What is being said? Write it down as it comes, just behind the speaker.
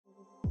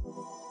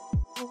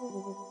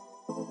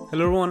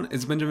Hello everyone,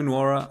 it's Benjamin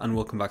Wara and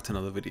welcome back to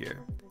another video.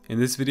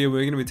 In this video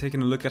we're going to be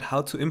taking a look at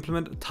how to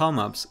implement tile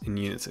maps in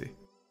Unity.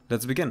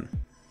 Let's begin.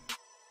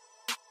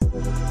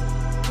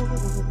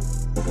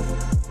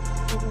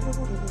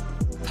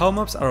 Tile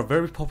maps are a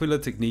very popular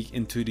technique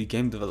in 2D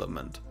game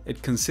development.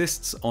 It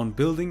consists on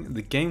building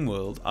the game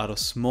world out of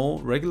small,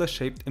 regular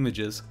shaped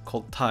images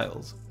called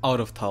tiles, out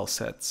of tile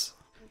sets.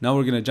 Now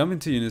we're going to jump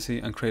into Unity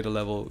and create a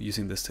level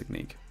using this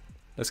technique.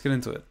 Let's get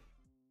into it.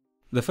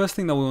 The first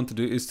thing that we want to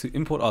do is to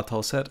import our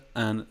tile set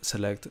and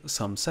select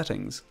some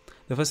settings.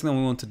 The first thing that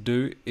we want to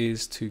do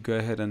is to go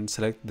ahead and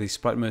select the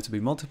sprite mode to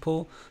be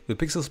multiple, the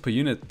pixels per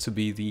unit to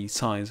be the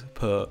size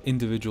per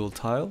individual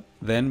tile.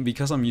 Then,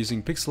 because I'm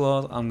using pixel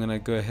art, I'm going to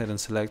go ahead and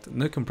select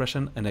no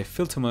compression and a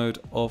filter mode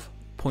of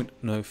point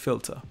no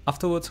filter.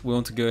 Afterwards, we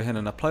want to go ahead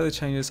and apply the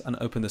changes and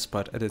open the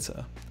sprite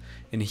editor.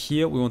 In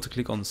here, we want to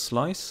click on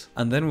slice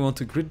and then we want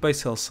to grid by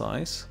cell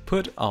size,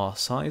 put our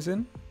size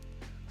in,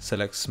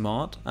 select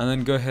smart, and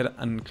then go ahead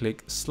and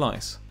click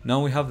slice.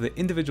 Now we have the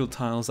individual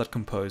tiles that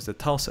compose the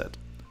tile set.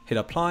 Hit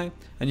apply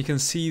and you can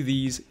see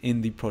these in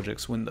the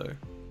projects window.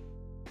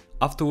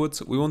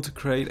 Afterwards, we want to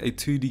create a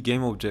 2D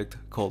game object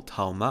called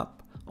tile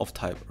map of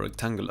type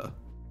rectangular.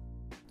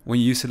 When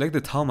you select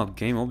the tile map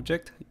game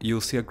object,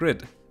 you'll see a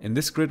grid. In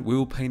this grid, we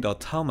will paint our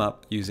tile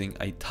map using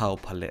a tile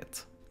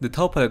palette. The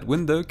tile palette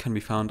window can be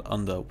found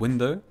under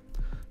Window,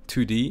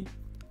 2D,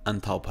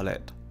 and Tile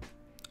Palette.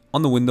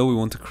 On the window, we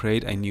want to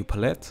create a new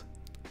palette.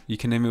 You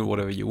can name it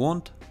whatever you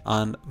want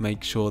and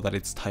make sure that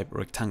it's type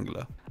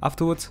rectangular.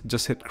 Afterwards,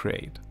 just hit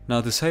create. Now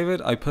to save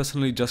it, I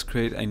personally just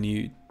create a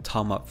new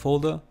tile map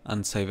folder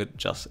and save it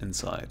just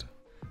inside.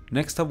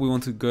 Next up, we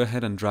want to go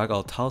ahead and drag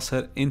our tile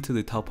set into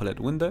the tile palette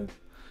window,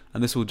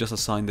 and this will just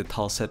assign the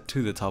tile set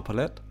to the tile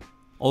palette.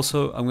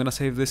 Also, I'm going to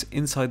save this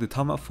inside the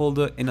tile map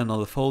folder in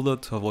another folder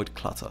to avoid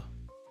clutter.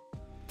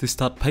 To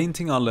start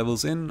painting our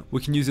levels in,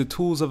 we can use the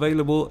tools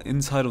available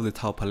inside of the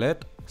tile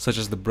palette, such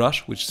as the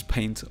brush, which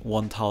paints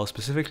one tile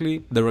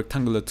specifically, the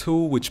rectangular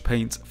tool, which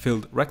paints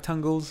filled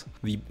rectangles,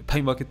 the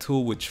paint bucket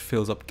tool, which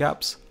fills up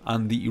gaps,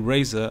 and the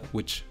eraser,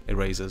 which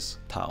erases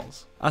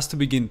tiles. As to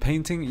begin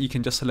painting, you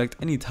can just select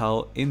any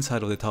tile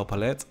inside of the tile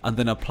palette and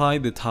then apply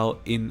the tile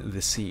in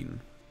the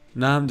scene.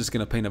 Now I'm just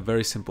going to paint a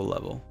very simple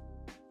level.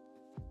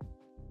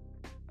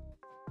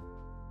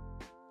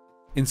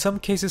 In some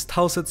cases,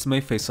 tile sets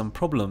may face some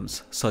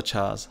problems, such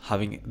as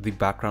having the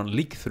background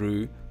leak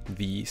through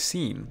the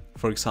scene.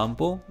 For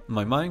example,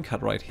 my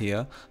Minecraft right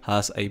here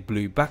has a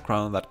blue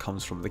background that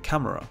comes from the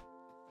camera.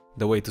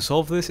 The way to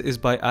solve this is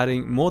by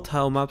adding more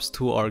tile maps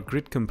to our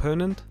grid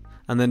component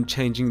and then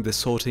changing the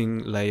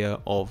sorting layer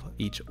of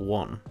each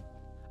one.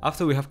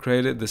 After we have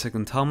created the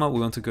second tile map, we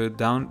want to go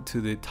down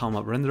to the tile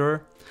map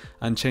renderer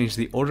and change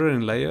the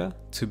ordering layer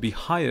to be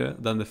higher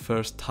than the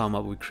first tile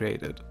map we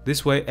created.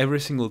 This way, every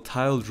single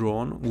tile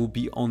drawn will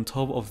be on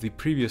top of the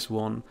previous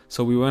one,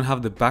 so we won't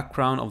have the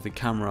background of the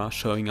camera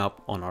showing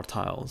up on our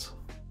tiles.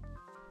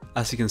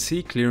 As you can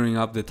see, clearing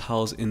up the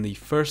tiles in the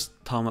first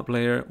tile map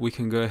layer, we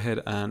can go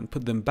ahead and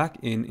put them back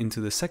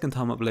into the second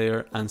tile map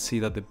layer and see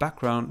that the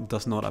background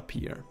does not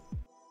appear.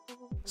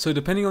 So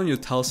depending on your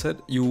tile set,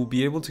 you will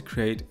be able to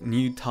create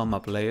new tile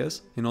map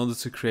layers in order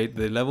to create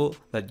the level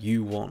that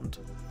you want.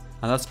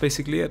 And that's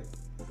basically it.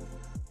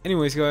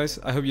 Anyways guys,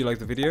 I hope you liked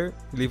the video.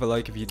 Leave a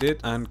like if you did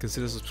and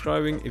consider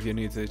subscribing if you're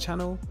new to the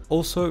channel.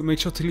 Also, make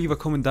sure to leave a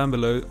comment down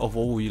below of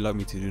what would you like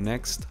me to do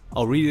next.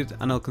 I'll read it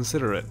and I'll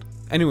consider it.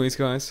 Anyways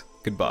guys,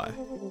 goodbye.